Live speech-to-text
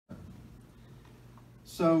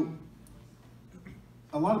So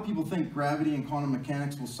a lot of people think gravity and quantum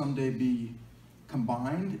mechanics will someday be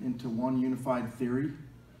combined into one unified theory.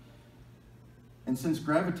 And since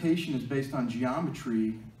gravitation is based on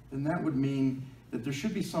geometry, then that would mean that there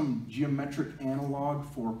should be some geometric analog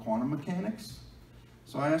for quantum mechanics.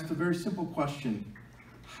 So I asked a very simple question: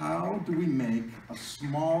 how do we make a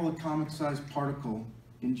small atomic-sized particle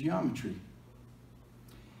in geometry?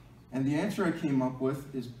 And the answer I came up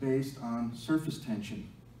with is based on surface tension.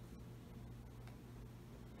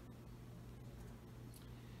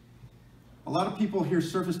 A lot of people hear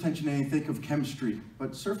surface tension and they think of chemistry,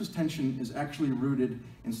 but surface tension is actually rooted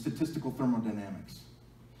in statistical thermodynamics.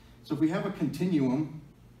 So if we have a continuum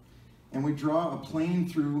and we draw a plane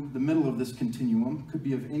through the middle of this continuum, could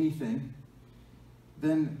be of anything,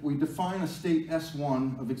 then we define a state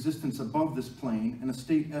S1 of existence above this plane and a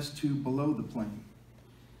state S2 below the plane.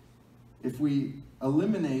 If we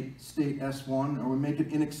eliminate state S1 or we make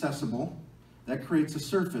it inaccessible, that creates a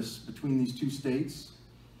surface between these two states.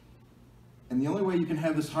 And the only way you can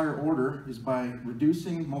have this higher order is by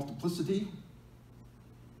reducing multiplicity.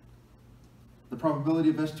 The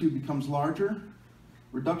probability of S2 becomes larger.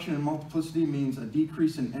 Reduction in multiplicity means a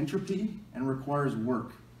decrease in entropy and requires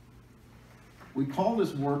work. We call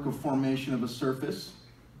this work of formation of a surface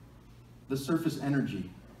the surface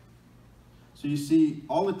energy. So you see,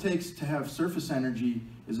 all it takes to have surface energy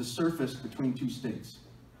is a surface between two states.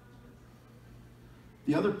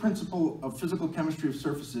 The other principle of physical chemistry of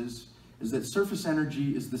surfaces is that surface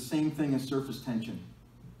energy is the same thing as surface tension.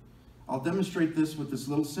 I'll demonstrate this with this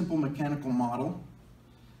little simple mechanical model.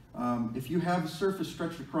 If you have a surface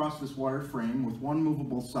stretched across this wire frame with one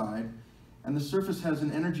movable side, and the surface has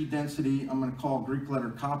an energy density I'm going to call Greek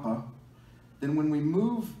letter kappa, then when we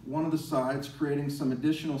move one of the sides, creating some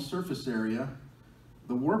additional surface area,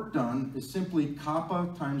 the work done is simply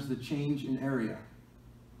kappa times the change in area.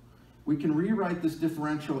 We can rewrite this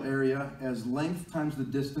differential area as length times the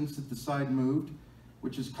distance that the side moved,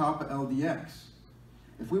 which is kappa L dx.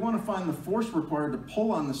 If we want to find the force required to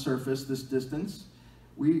pull on the surface this distance,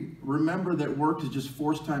 we remember that work is just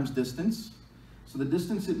force times distance. So the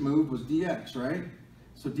distance it moved was dx, right?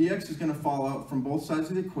 So dx is going to fall out from both sides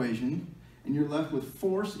of the equation, and you're left with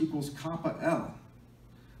force equals kappa L.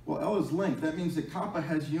 Well, L is length. That means that kappa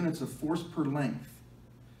has units of force per length.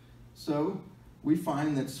 So we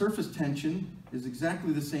find that surface tension is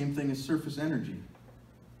exactly the same thing as surface energy.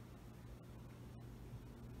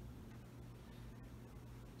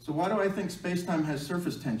 So why do I think spacetime has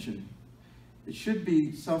surface tension? It should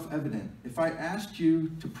be self-evident. If I asked you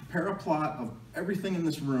to prepare a plot of everything in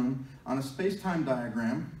this room on a space-time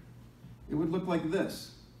diagram, it would look like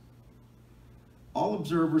this. All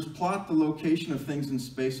observers plot the location of things in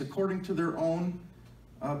space according to their own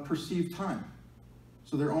perceived time,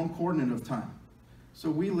 so their own coordinate of time. So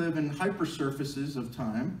we live in hypersurfaces of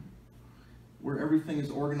time, where everything is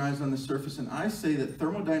organized on the surface, and I say that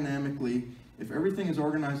thermodynamically, if everything is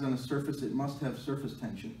organized on a surface, it must have surface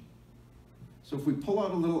tension. So if we pull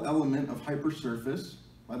out a little element of hypersurface,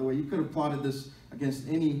 by the way, you could have plotted this against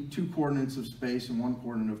any two coordinates of space and one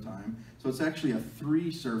coordinate of time, so it's actually a 3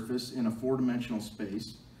 surface in a 4-dimensional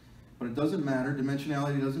space, but it doesn't matter,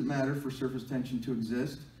 dimensionality doesn't matter for surface tension to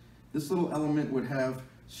exist. This little element would have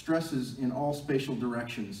stresses in all spatial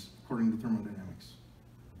directions, according to thermodynamics.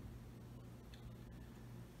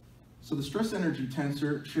 So the stress energy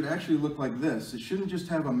tensor should actually look like this. It shouldn't just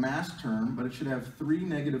have a mass term, but it should have 3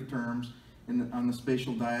 negative terms on the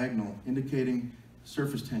spatial diagonal, indicating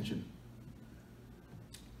surface tension.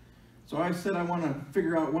 So I said I want to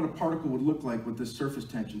figure out what a particle would look like with this surface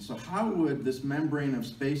tension. So how would this membrane of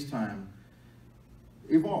space-time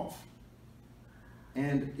evolve?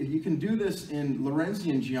 And you can do this in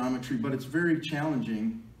Lorentzian geometry, but it's very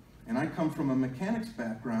challenging. And I come from a mechanics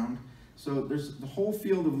background, so there's the whole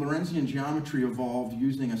field of Lorentzian geometry evolved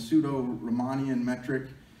using a pseudo-Riemannian metric.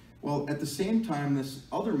 Well, at the same time, this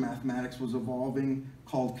other mathematics was evolving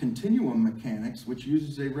called continuum mechanics, which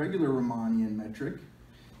uses a regular Riemannian metric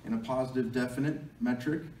in a positive definite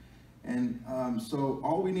metric. And so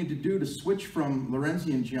all we need to do to switch from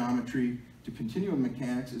Lorentzian geometry to continuum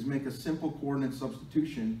mechanics is make a simple coordinate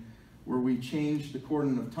substitution where we change the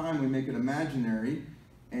coordinate of time, we make it imaginary,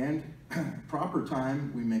 and proper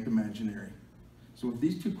time we make imaginary. So with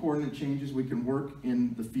these two coordinate changes, we can work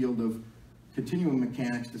in the field of continuum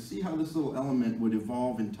mechanics to see how this little element would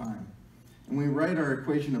evolve in time. And we write our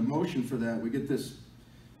equation of motion for that. We get this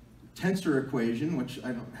tensor equation, which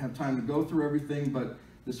I don't have time to go through everything, but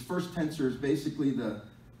this first tensor is basically the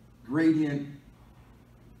gradient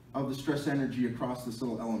of the stress energy across this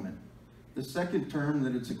little element. The second term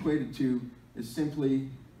that it's equated to is simply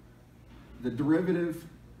the derivative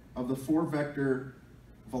of the 4-vector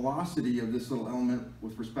velocity of this little element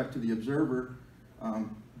with respect to the observer,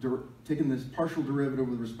 taking this partial derivative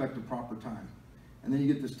with respect to proper time. And then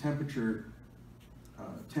you get this temperature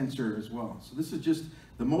tensor as well. So this is just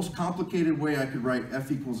the most complicated way I could write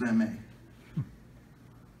F equals ma.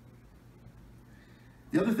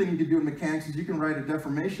 The other thing you can do in mechanics is you can write a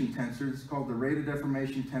deformation tensor. It's called the rate of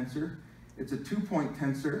deformation tensor. It's a 2-point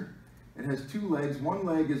tensor. It has 2 legs. One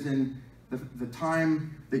leg is in the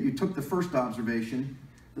time that you took the first observation.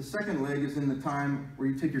 The second leg is in the time where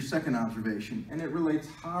you take your second observation. And it relates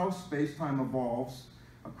how space-time evolves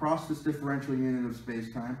across this differential unit of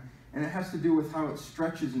space-time. And it has to do with how it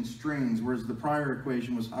stretches and strains, whereas the prior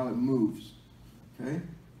equation was how it moves. Okay?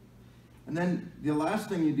 And then the last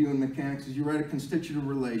thing you do in mechanics is you write a constitutive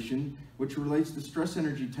relation, which relates the stress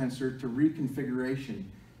energy tensor to reconfiguration.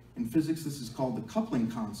 In physics, this is called the coupling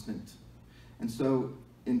constant. And so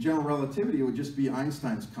in general relativity, it would just be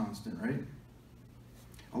Einstein's constant, right?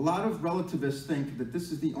 A lot of relativists think that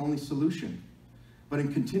this is the only solution. But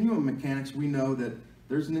in continuum mechanics, we know that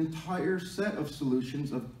there's an entire set of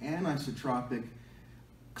solutions of anisotropic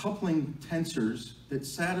coupling tensors that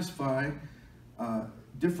satisfy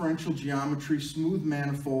differential geometry, smooth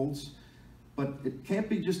manifolds, but it can't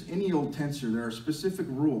be just any old tensor. There are specific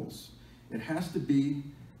rules. It has to be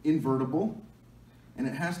invertible, and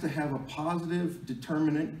it has to have a positive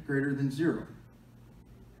determinant greater than 0.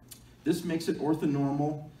 This makes it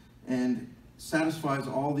orthonormal and satisfies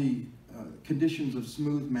all the conditions of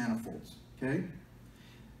smooth manifolds, okay?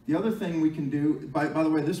 The other thing we can do, by the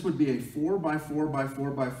way, this would be a 4 by 4 by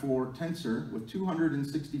 4 by 4 tensor with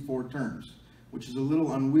 264 terms, which is a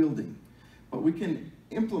little unwieldy. But we can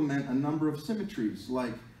implement a number of symmetries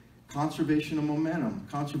like conservation of momentum,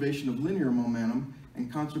 conservation of linear momentum,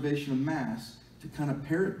 and conservation of mass to kind of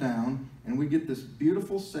pare it down, and we get this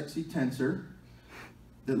beautiful, sexy tensor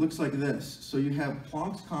that looks like this. So you have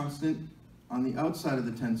Planck's constant on the outside of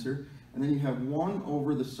the tensor, and then you have 1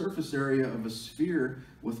 over the surface area of a sphere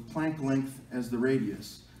with Planck length as the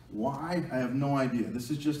radius. Why? I have no idea. This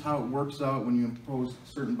is just how it works out when you impose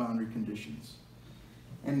certain boundary conditions.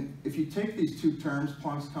 And if you take these 2 terms,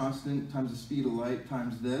 Planck's constant times the speed of light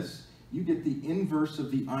times this, you get the inverse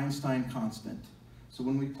of the Einstein constant. So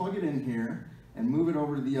when we plug it in here and move it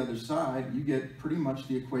over to the other side, you get pretty much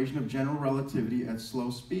the equation of general relativity at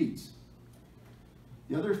slow speeds.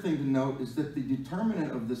 The other thing to note is that the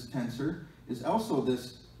determinant of this tensor is also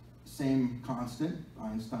this same constant,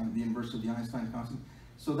 Einstein, the inverse of the Einstein constant.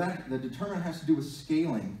 So that the determinant has to do with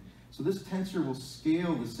scaling. So this tensor will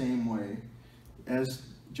scale the same way as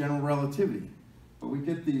general relativity. But we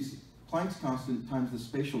get these Planck's constant times the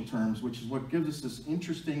spatial terms, which is what gives us this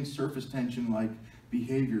interesting surface tension-like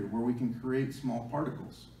behavior where we can create small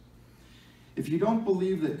particles. If you don't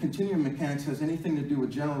believe that continuum mechanics has anything to do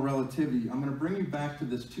with general relativity, I'm going to bring you back to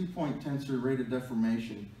this 2-point tensor rate of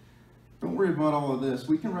deformation. Don't worry about all of this.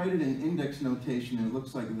 We can write it in index notation, and it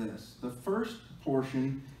looks like this. The first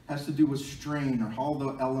portion has to do with strain, or how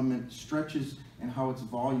the element stretches and how its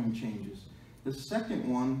volume changes. The second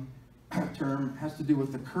one term has to do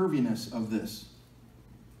with the curviness of this.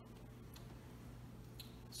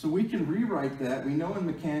 So we can rewrite that. We know in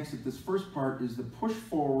mechanics that this first part is the push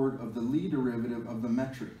forward of the Lie derivative of the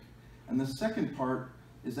metric. And the second part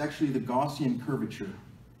is actually the Gaussian curvature.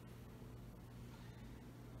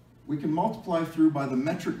 We can multiply through by the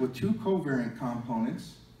metric with 2 covariant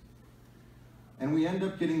components. And we end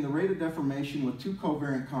up getting the rate of deformation with 2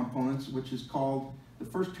 covariant components, which is called, the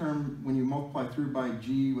first term when you multiply through by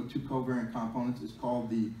G with 2 covariant components is called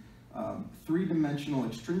the 3-dimensional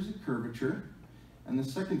extrinsic curvature. And the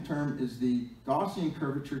second term is the Gaussian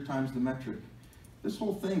curvature times the metric. This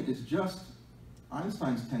whole thing is just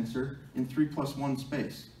Einstein's tensor in 3+1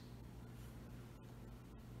 space.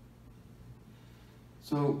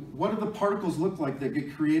 So what do the particles look like that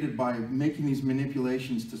get created by making these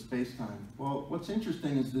manipulations to space-time? Well, what's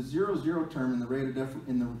interesting is the 0, term in the rate of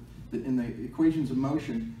in the equations of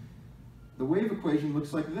motion. The wave equation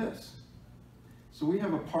looks like this. So we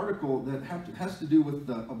have a particle that has to do with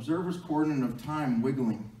the observer's coordinate of time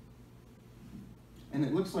wiggling. And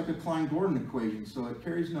it looks like a Klein-Gordon equation, so it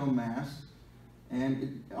carries no mass,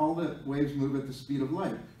 and all the waves move at the speed of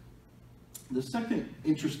light. The second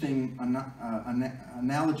interesting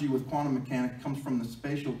analogy with quantum mechanics comes from the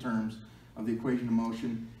spatial terms of the equation of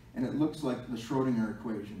motion, and it looks like the Schrodinger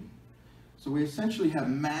equation. So we essentially have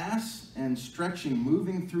mass and stretching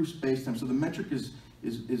moving through space-time. So the metric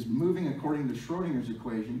is moving according to Schrodinger's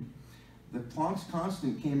equation. The Planck's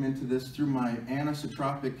constant came into this through my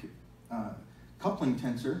anisotropic coupling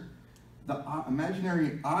tensor. The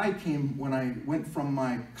imaginary I came when I went from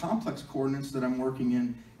my complex coordinates that I'm working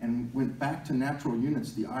in and went back to natural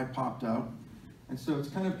units. The I popped out. And so it's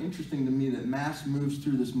kind of interesting to me that mass moves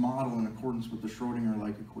through this model in accordance with the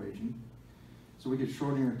Schrodinger-like equation. So we get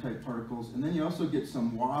Schrodinger-type particles, and then you also get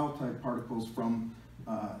some wild-type particles from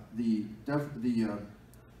the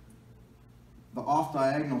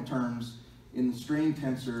off-diagonal terms in the strain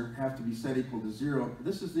tensor have to be set equal to 0.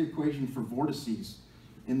 This is the equation for vortices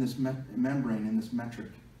in this membrane, in this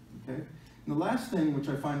metric. Okay? And the last thing, which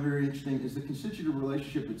I find very interesting, is the constitutive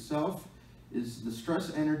relationship itself is the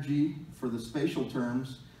stress energy for the spatial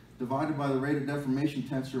terms divided by the rate of deformation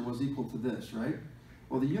tensor was equal to this, right?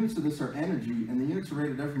 Well, the units of this are energy, and the units of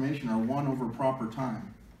rate of deformation are 1 over proper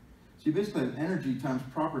time. So you basically have energy times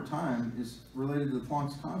proper time is related to the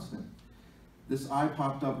Planck's constant. This I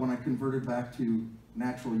popped up when I converted back to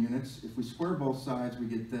natural units. If we square both sides, we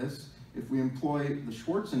get this. If we employ the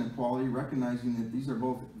Schwarz inequality, recognizing that these are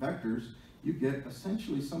both vectors, you get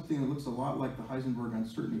essentially something that looks a lot like the Heisenberg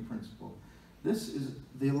uncertainty principle. This is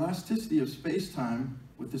the elasticity of space-time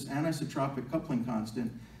with this anisotropic coupling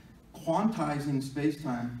constant, quantizing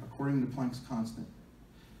space-time according to Planck's constant.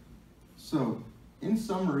 So, in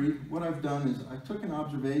summary, what I've done is I took an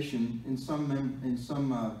observation in some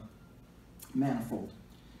manifold,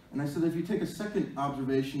 and I said if you take a second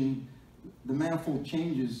observation, the manifold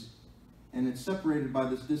changes, and it's separated by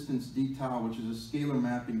this distance d tau, which is a scalar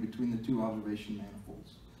mapping between the two observation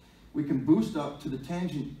manifolds. We can boost up to the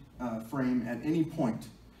tangent frame at any point,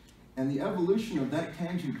 and the evolution of that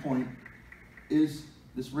tangent point is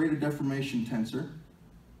this rate of deformation tensor.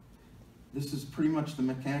 This is pretty much the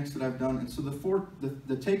mechanics that I've done, and so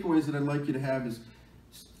the takeaways that I'd like you to have is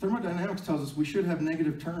thermodynamics tells us we should have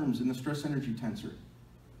negative terms in the stress energy tensor.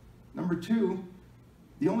 Number two,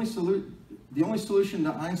 the only solution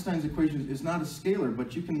to Einstein's equation is not a scalar,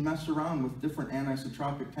 but you can mess around with different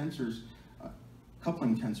anisotropic tensors,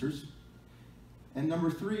 coupling tensors. And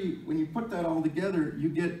number three, when you put that all together,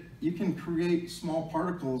 you can create small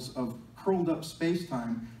particles of curled up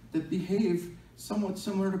space-time that behave somewhat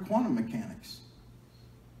similar to quantum mechanics.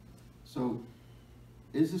 So,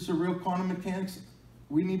 is this a real quantum mechanics?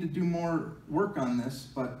 We need to do more work on this,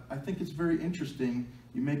 but I think it's very interesting.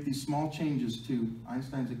 You make these small changes to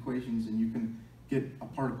Einstein's equations and you can get a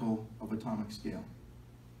particle of atomic scale.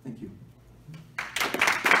 Thank you.